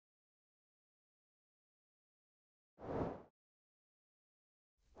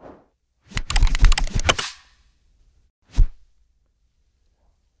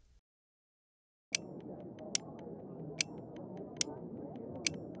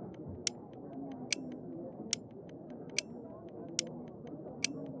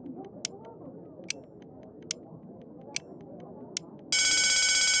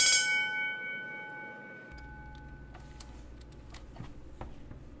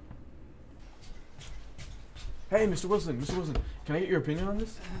Hey, Mr. Wilson, can I get your opinion on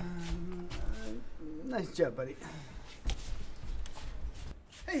this? Nice job, buddy.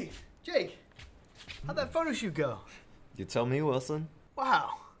 Hey, Jake, how'd that photo shoot go? You tell me, Wilson.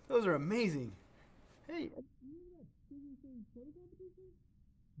 Wow, those are amazing. Hey.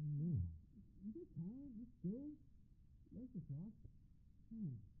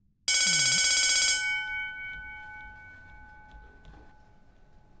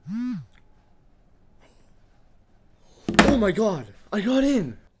 Oh my god, I got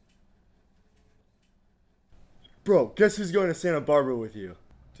in! Bro, guess who's going to Santa Barbara with you?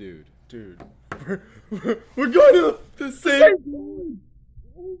 Dude. We're going to the same...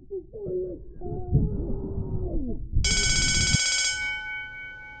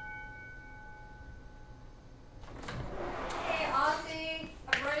 Hey, Ozzy,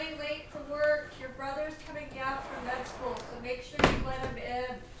 I'm running late for work. Your brother's coming down from med school, so make sure you let him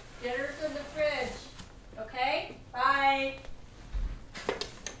in. Dinner's in the fridge. Okay? Bye.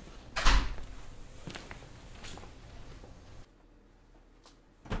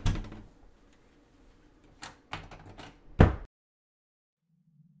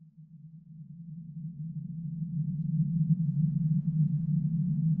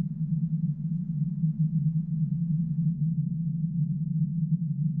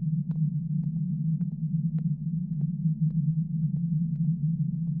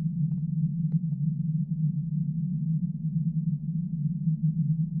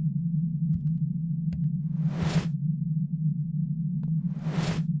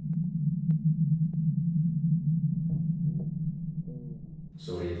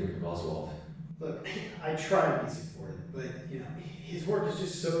 So what do you think of Oswald? Look, I try to be supportive, but, his work is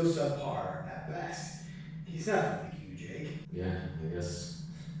just so subpar at best. He's nothing like you, Jake. Yeah, I guess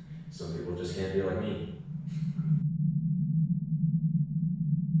some people just can't be like me.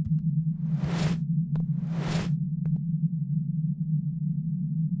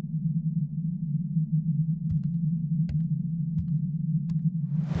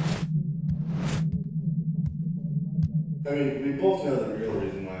 I mean, we both know the real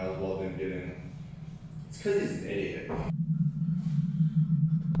reason why Oswald didn't get in. It's because he's an idiot.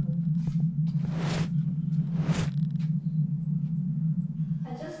 I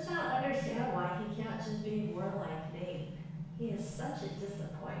just don't understand why he can't just be more like Nate. He is such a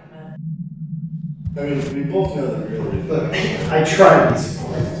disappointment. I mean, we both know the real reason. Look, I try to be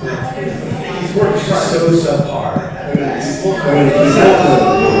supportive, but, his work is just so subpar at best. He's not the real reason why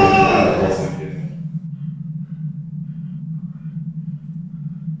Oswald didn't get in.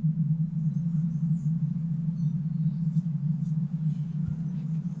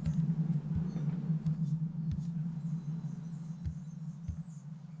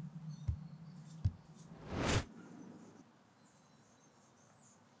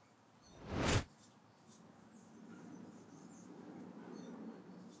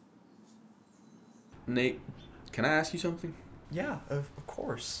 Nate, can I ask you something? Yeah, of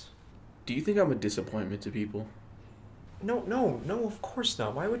course. Do you think I'm a disappointment to people? No, of course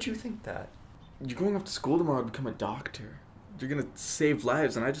not. Why would you think that? You're going off to school tomorrow to become a doctor. You're gonna save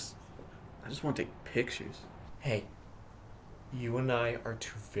lives, and I just want to take pictures. Hey, you and I are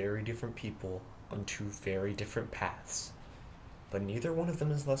two very different people on two very different paths. But neither one of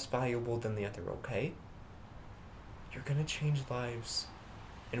them is less valuable than the other, okay? You're gonna change lives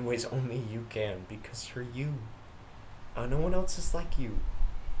in ways only you can, because you're you. No one else is like you.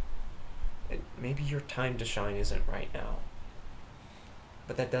 Maybe your time to shine isn't right now.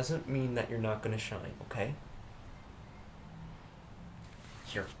 But that doesn't mean that you're not gonna shine, okay?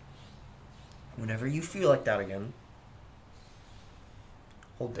 Here. Whenever you feel like that again,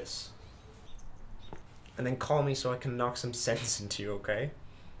 hold this. And then call me so I can knock some sense into you, okay?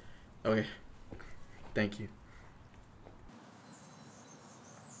 Okay. Thank you.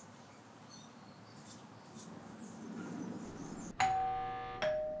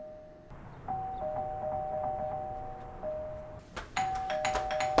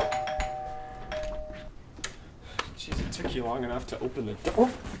 Jeez, it took you long enough to open the door.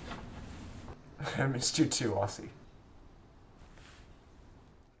 I missed you too, Aussie.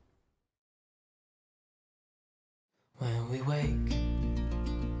 When we wake,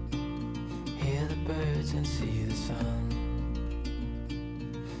 hear the birds and see the sun.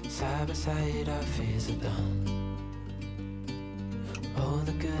 Side by side our fears are done. All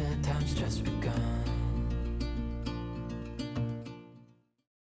the good times just begun.